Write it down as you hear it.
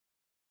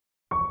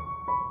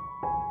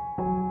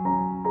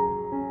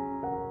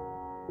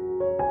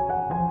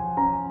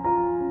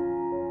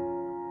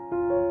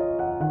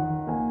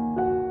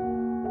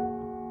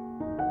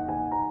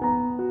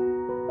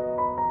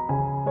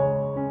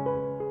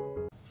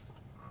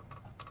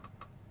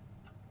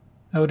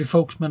Howdy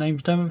folks, my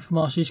name's Darren from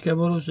RC Scale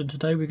Models, and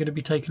today we're going to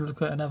be taking a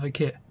look at another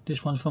kit.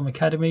 This one's from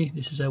Academy.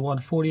 This is their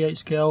 1/48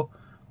 scale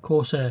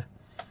Corsair.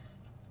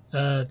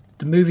 The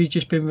movie's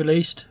just been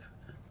released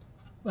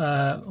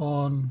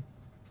on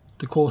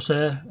the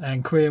Corsair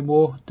and Korean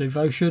War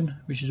Devotion,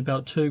 which is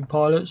about two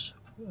pilots,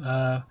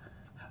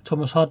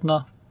 Thomas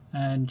Hudner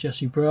and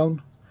Jesse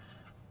Brown,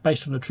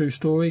 based on a true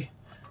story.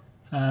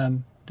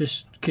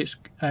 This kit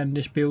and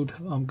this build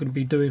I'm going to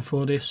be doing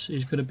for this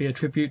is going to be a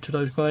tribute to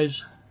those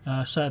guys.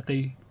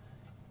 Sadly,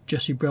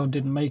 Jesse Brown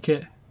didn't make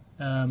it,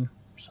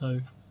 so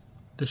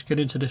let's get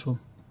into this one.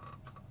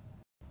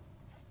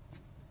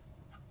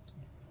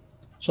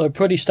 So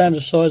pretty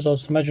standard size, I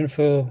was imagine,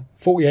 for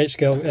 48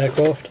 scale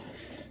aircraft.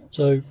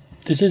 So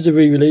this is a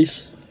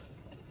re-release.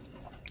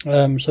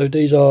 So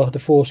these are the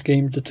four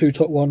schemes. The two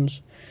top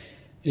ones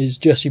is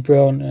Jesse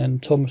Brown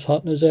and Thomas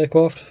Hudner's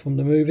aircraft from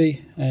the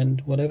movie and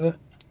whatever,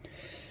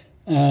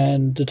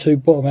 and the two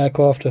bottom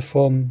aircraft are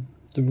from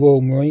the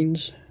Royal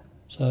Marines.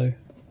 So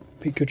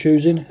pick your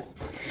choosing.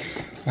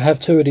 I have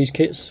two of these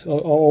kits.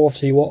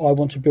 Obviously, I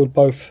want to build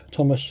both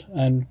Thomas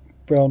and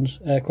Brown's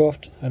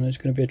aircraft, and it's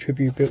going to be a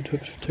tribute built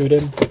to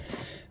them.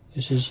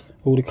 This is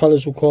all the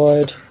colours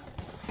required,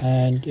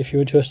 and if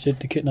you're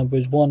interested, the kit number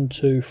is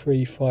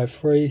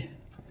 12353,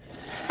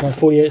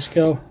 1/48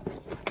 scale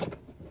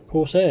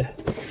Corsair.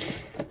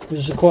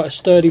 This is quite a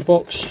sturdy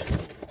box,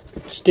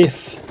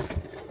 stiff.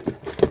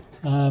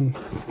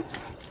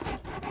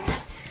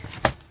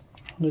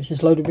 This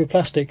is loaded with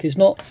plastic. It's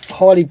not a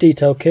highly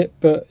detailed kit,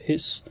 but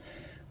it's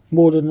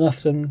more than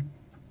enough. I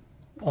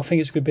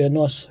think it's going to be a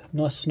nice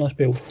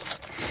build.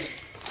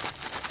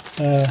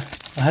 I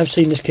have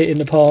seen this kit in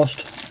the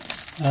past.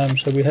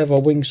 So we have our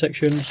wing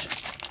sections,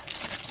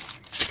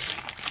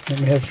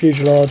 then we have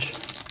fuselage,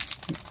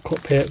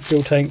 cockpit,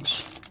 fuel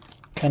tanks,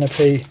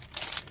 canopy,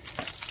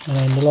 and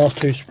then the last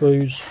two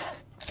sprues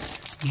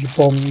is your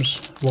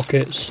bombs,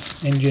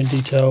 rockets, engine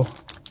detail.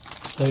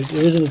 So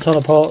there isn't a ton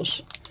of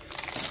parts.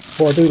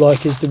 What I do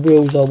like is the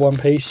wheels are one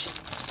piece,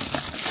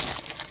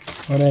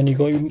 and then you've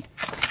got your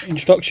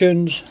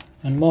instructions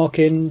and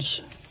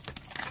markings.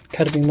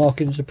 Academy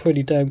markings are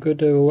pretty damn good,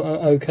 they're all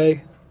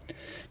okay.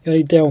 The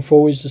only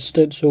downfall is the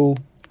stencil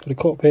for the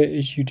cockpit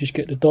is you just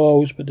get the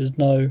dials, but there's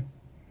no,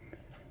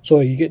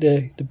 sorry, you get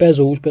the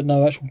bezels but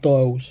no actual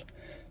dials,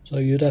 so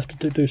you'd have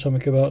to do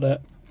something about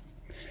that.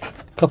 A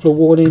couple of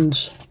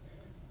warnings,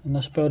 and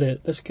that's about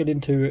it. Let's get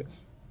into it.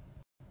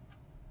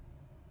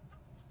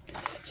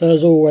 So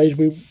as always,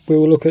 we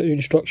will look at the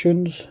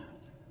instructions.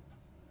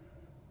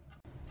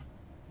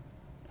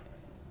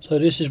 So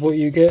this is what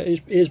you get.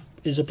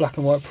 Is a black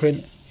and white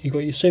print. You've got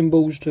your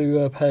symbols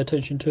to pay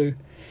attention to,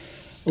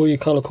 all your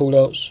colour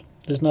callouts.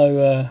 There's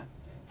no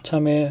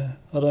Tamiya,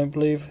 I don't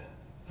believe.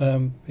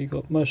 You've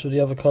got most of the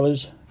other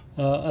colours.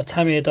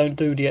 Tamiya don't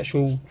do the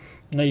actual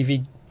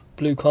navy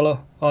blue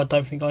colour. I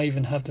don't think I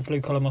even have the blue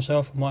colour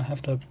myself. I might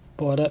have to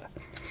buy that.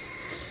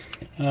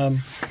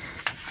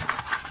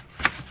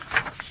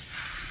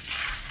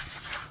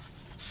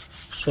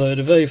 So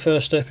the very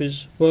first step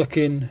is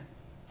working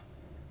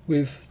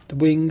with the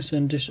wings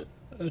and just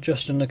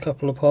adjusting a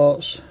couple of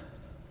parts.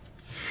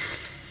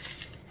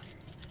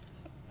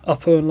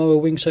 Upper and lower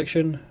wing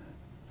section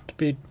to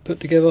be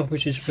put together,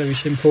 which is very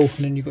simple,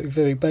 and then you've got your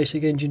very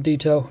basic engine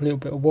detail, a little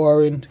bit of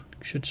wiring,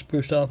 should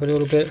spruce that up a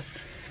little bit.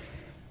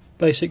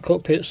 Basic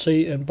cockpit,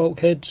 seat and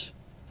bulkheads.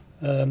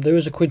 There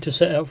is a Quinta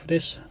set out for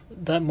this.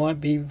 That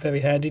might be very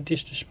handy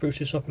just to spruce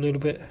this up a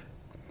little bit.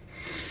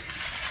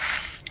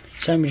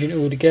 Sandwiching it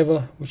all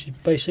together, which is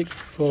basic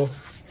for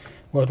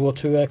World War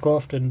II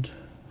aircraft and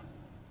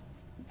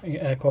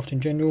aircraft in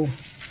general.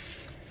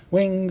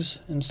 Wings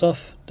and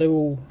stuff, they're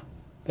all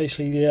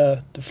basically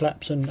the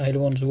flaps and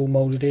ailerons are all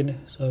moulded in.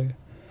 So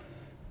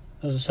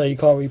as I say, you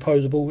can't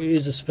reposable. It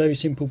is a very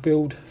simple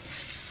build,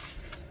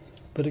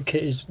 but the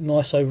kit is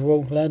nice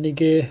overall. Landing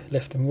gear,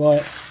 left and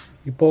right.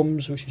 Your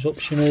bombs, which is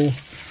optional.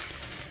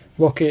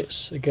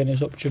 Rockets, again,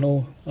 is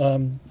optional.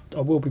 I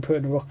will be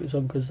putting the rockets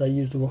on because they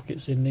use the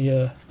rockets in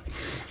the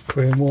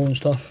Korean War and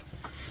stuff.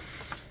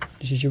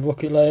 This is your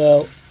rocket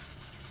layout.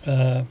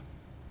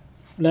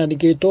 Landing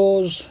gear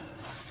doors.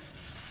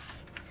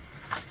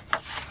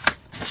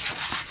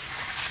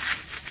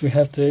 We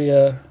have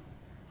the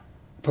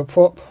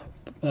prop,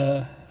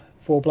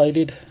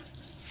 four-bladed,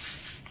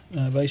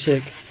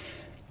 basic.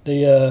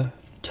 The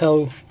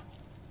tail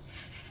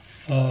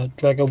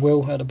dragger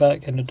wheel at the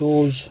back and the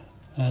doors,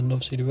 and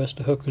obviously the rest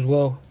of the hook as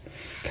well.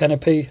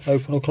 Canopy,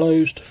 open or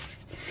closed.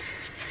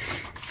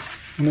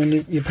 And then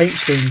your paint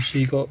schemes, so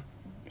you've got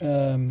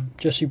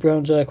Jesse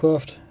Brown's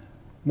aircraft,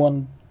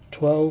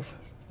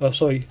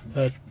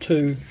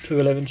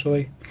 211,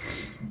 sorry,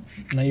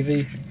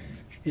 Navy.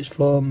 It's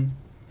from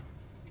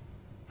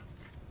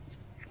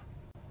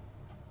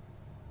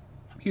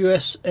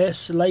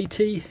USS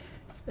Leyte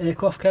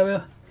aircraft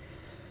carrier,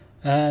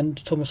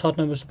 and Thomas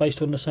Hudner was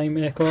based on the same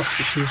aircraft,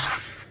 which is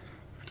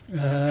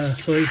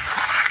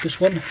this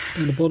one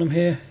on the bottom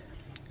here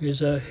is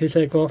his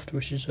aircraft,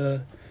 which is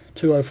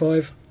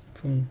 205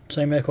 from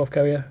same aircraft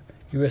carrier,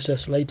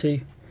 USS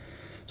Leyte.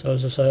 So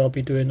as I say, I'll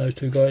be doing those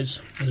two guys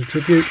as a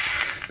tribute.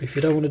 But if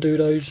you don't want to do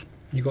those,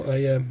 you've got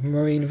a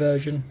marine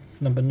version,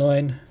 number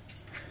 9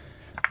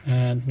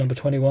 and number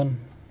 21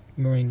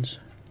 Marines.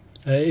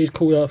 It is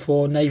called out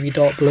for navy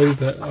dark blue,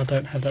 but I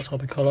don't have that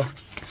type of colour.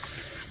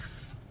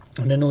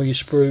 And then all your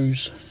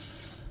sprues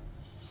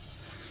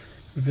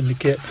within the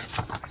kit.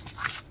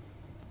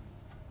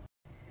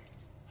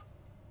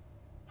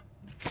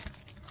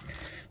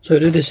 So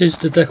this is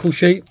the decal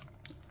sheet,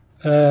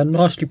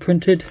 nicely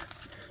printed,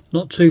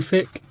 not too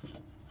thick.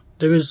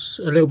 There is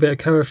a little bit of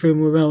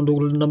carafilm around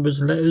all the numbers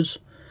and letters.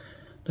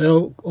 They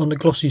are on the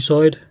glossy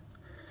side,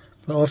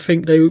 but I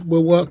think they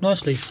will work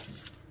nicely.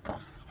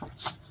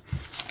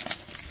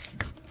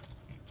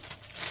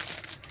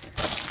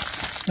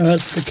 Now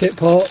that's the kit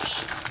parts.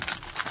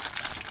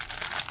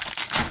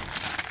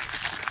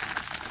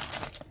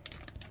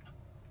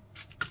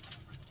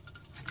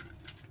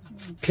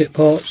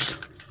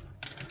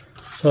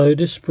 So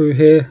this sprue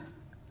here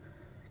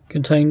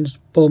contains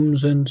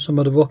bombs and some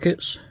of the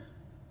rockets.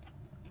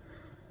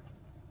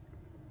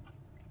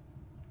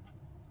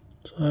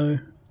 So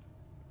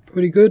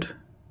pretty good,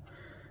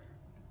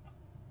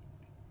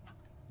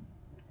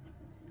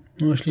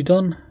 nicely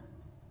done.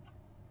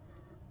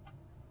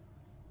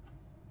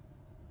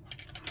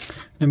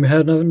 Then we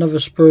have another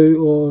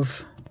sprue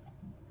of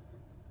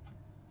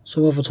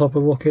some other type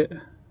of rocket.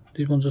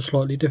 These ones are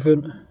slightly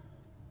different.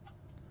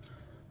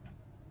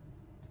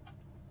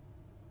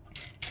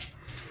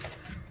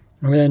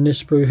 And then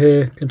this sprue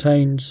here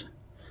contains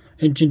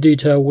engine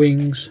detail,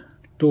 wings,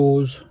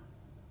 doors,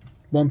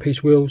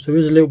 one-piece wheels. There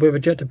is a little bit of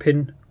ejector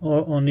pin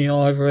on the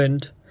either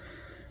end,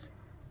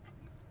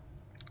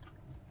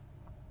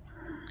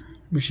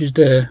 which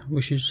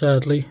is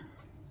sadly,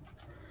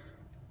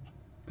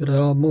 but they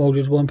are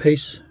moulded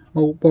one-piece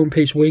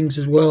wings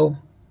as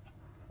well,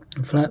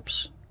 and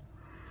flaps,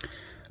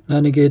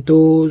 landing gear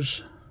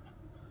doors.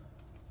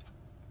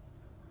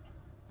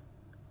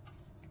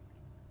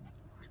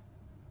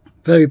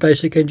 Very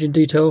basic engine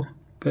detail,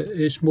 but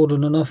it's more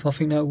than enough. I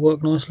think that will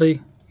work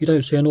nicely. You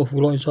don't see an awful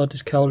lot inside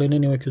this cowling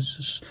anyway, because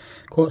it's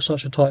quite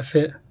such a tight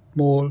fit.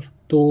 More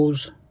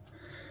doors.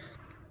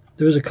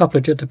 There is a couple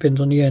of ejector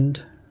pins on the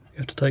end you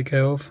have to take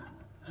care of,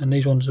 and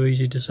these ones are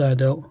easy to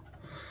sand out.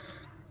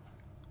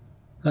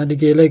 Landing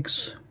gear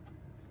legs.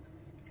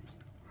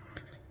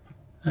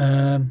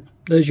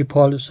 There's your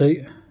pilot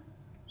seat,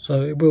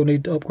 so it will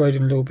need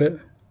upgrading a little bit.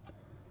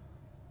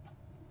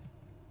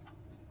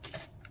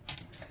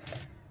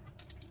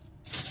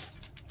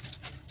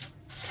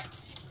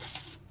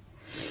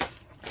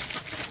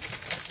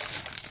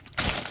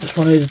 This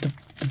one is the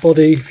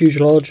body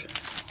fuselage.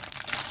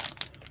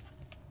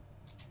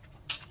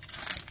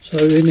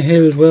 So in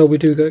here as well we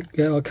do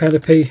get our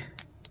canopy.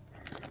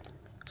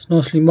 It's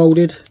nicely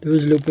moulded. There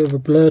is a little bit of a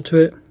blur to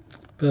it,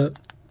 but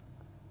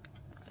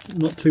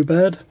not too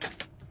bad.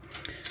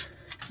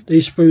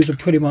 These sprues are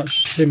pretty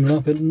much similar,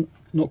 but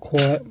not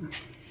quite.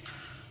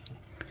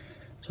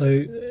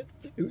 So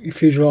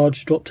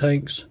fuselage, drop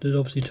tanks, there's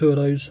obviously 2 of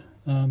those.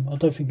 I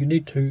don't think you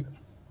need 2,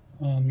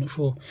 I'm not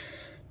sure.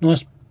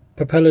 Nice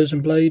propellers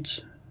and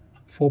blades,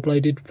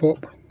 4-bladed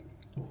prop,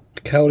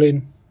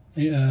 cowling,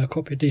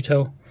 cockpit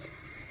detail.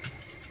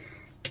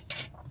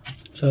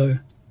 So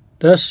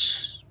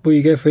that's what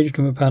you get for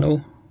instrument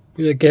panel.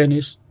 But again,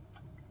 it's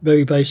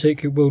very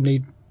basic. It will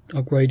need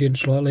upgrading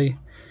slightly.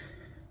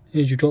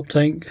 Here's your drop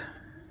tank.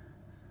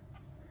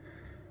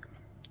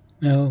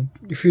 Now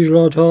your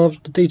fuselage halves,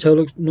 the detail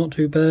looks not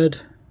too bad.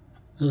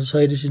 As I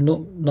say, this is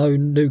no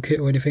new kit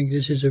or anything.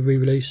 This is a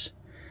re-release.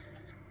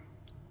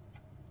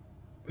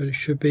 But it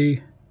should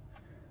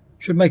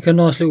make a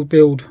nice little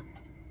build.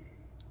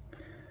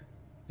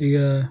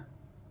 The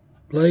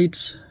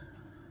blades,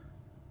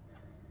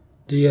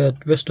 the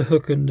rester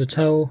hook and the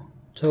tail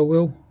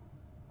wheel,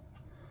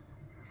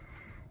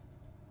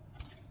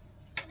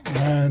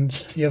 and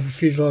the other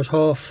fuselage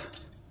half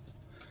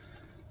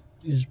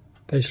is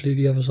basically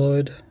the other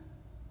side.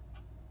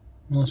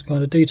 Nice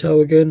kind of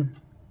detail again.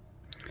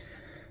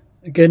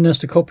 Again, that's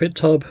the cockpit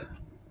tub.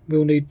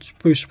 We'll need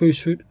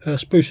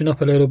sprucing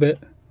up a little bit.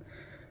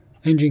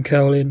 Engine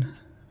cowling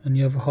and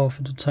the other half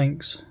of the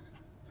tanks,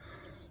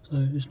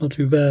 so it's not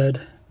too bad.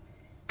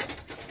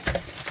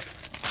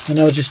 And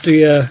I'll just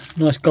do a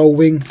nice gull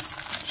wing,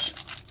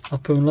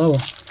 upper and lower.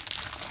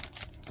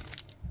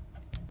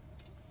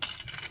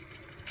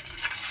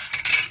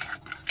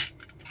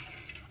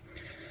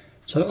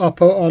 So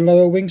upper and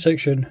lower wing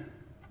section,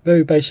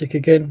 very basic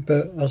again,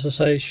 but as I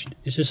say,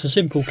 it's just a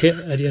simple kit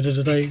at the end of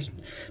the day. It's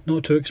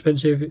not too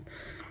expensive.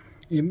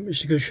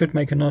 It should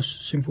make a nice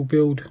simple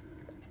build.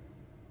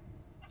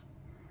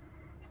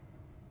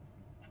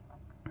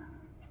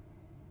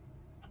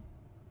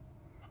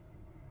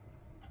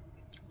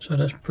 So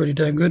that's pretty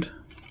damn good.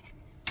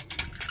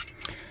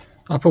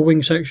 Upper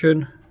wing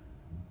section.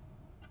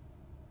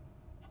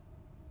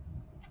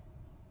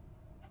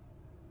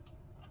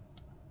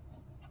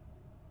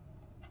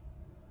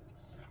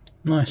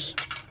 Nice.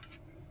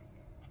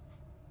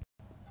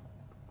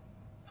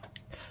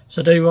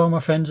 So there you are, my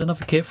friends,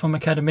 another kit from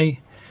Academy.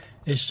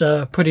 It's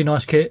a pretty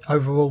nice kit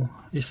overall.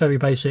 it's very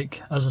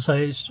basic. As I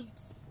say, it's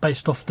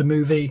based off the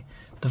movie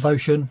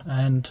Devotion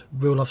and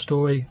real life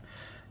story.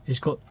 It's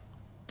got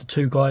the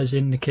two guys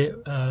in the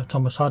kit,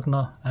 Thomas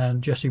Hudner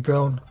and Jesse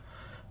Brown.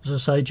 As I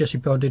say, Jesse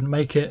Brown didn't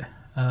make it.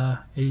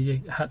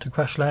 He had to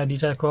crash land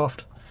his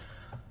aircraft.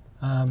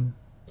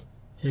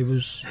 He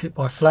was hit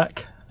by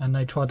flak and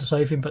they tried to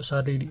save him, but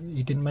sadly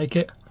he didn't make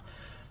it.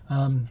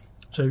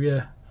 So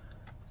yeah,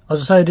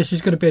 as I say, this is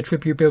going to be a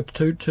tribute build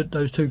to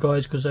those two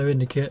guys because they're in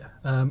the kit.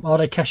 Are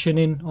they cashing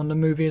in on the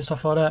movie and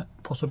stuff like that?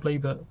 Possibly,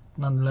 but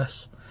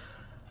nonetheless.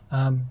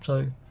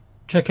 So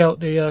check out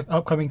the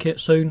upcoming kit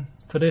soon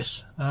for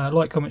this.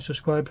 Like, comment,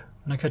 subscribe,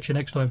 and I'll catch you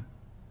next time.